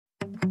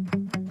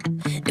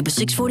It was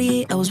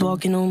 6:48, I was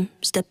walking home.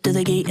 Stepped to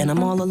the gate and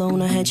I'm all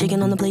alone. I had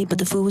chicken on the plate, but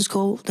the food was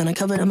cold. Then I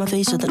covered up my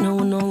face so that no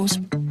one knows.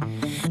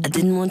 I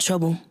didn't want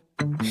trouble,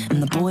 I'm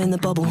the boy in the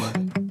bubble.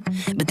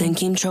 But then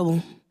came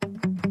trouble.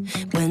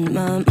 When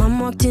my mom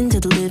walked into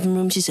the living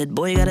room, she said,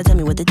 boy, you gotta tell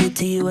me what they did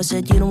to you. I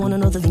said, you don't wanna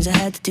know the things I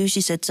had to do.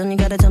 She said, son, you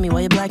gotta tell me why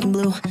you're black and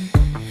blue.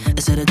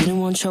 I said I didn't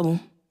want trouble,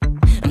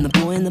 I'm the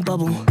boy in the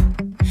bubble.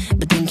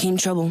 But then came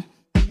trouble.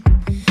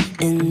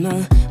 And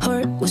my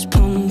heart was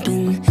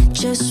pumping,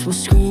 chest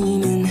was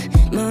screaming,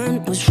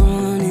 mind was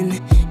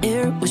running,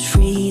 air was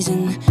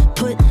freezing.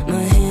 Put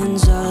my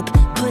hands up,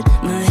 put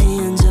my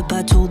hands up.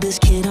 I told this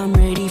kid I'm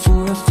ready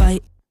for a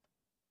fight.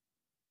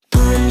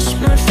 Punch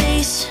my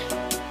face,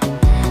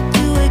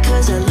 do it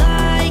cause I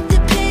like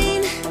the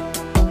pain.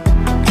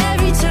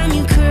 Every time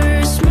you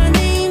curse my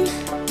name,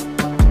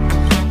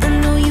 I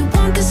know you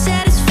want the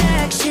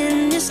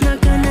satisfaction. It's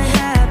not gonna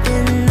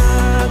happen.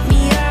 Knock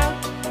me out,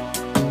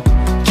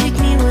 kick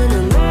me when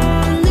I'm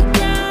on the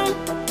ground.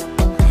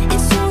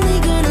 It's only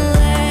gonna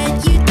let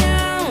you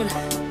down.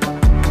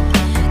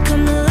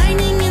 Come the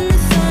lightning and the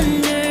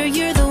thunder,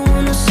 you're the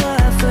one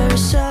who'll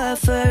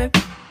suffer.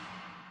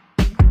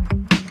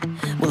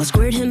 Well, I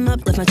squared him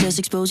up, left my chest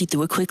exposed. He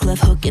threw a quick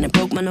left hook and it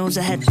broke my nose.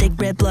 I had thick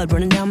red blood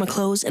running down my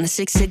clothes and a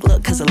sick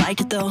look, cause I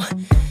like it though.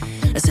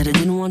 I said I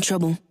didn't want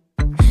trouble,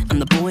 I'm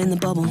the boy in the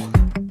bubble.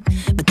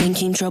 But then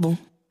came trouble.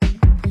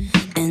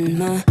 And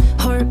my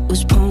heart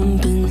was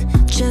pumping,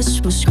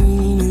 chest was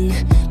screaming,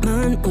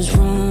 mind was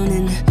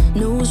running,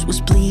 nose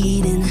was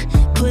bleeding.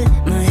 Put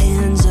my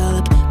hands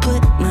up,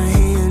 put my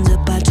hands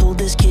up. I told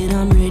this kid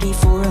I'm ready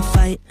for a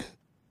fight.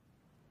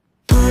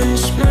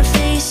 Punch my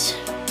face,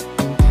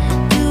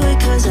 do it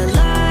cause I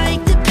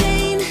like the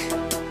pain.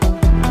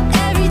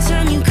 Every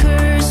time you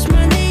curse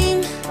my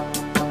name,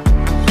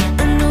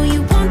 I know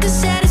you want the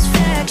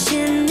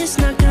satisfaction. It's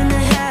not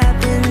gonna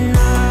happen.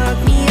 Knock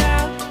me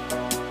out,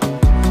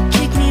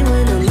 kick me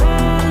when I'm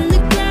on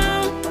the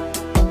ground.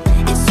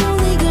 It's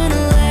only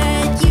gonna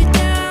let you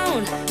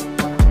down.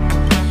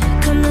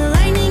 Come the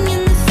lightning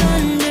and the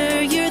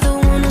thunder, you're the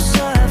one who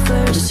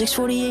suffers. It was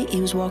 6:48,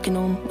 he was walking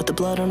home with the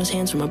blood on his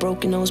hands from a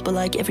broken nose. But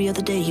like every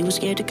other day, he was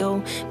scared to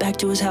go back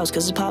to his house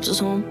cause his pops was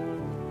home,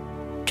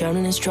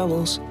 drowning his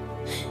troubles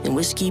in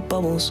whiskey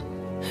bubbles,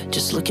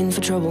 just looking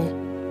for trouble.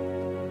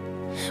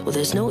 Well,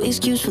 there's no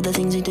excuse for the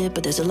things he did,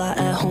 but there's a lot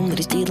at home that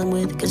he's dealing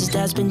with, cause his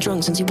dad's been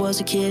drunk since he was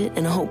a kid.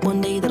 And I hope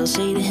one day that I'll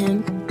say to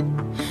him,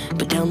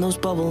 put down those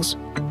bubbles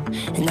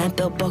and that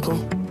belt buckle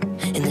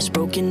in this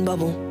broken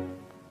bubble.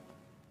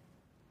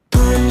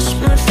 Punch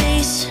my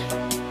face,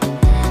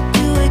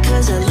 do it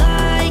cause I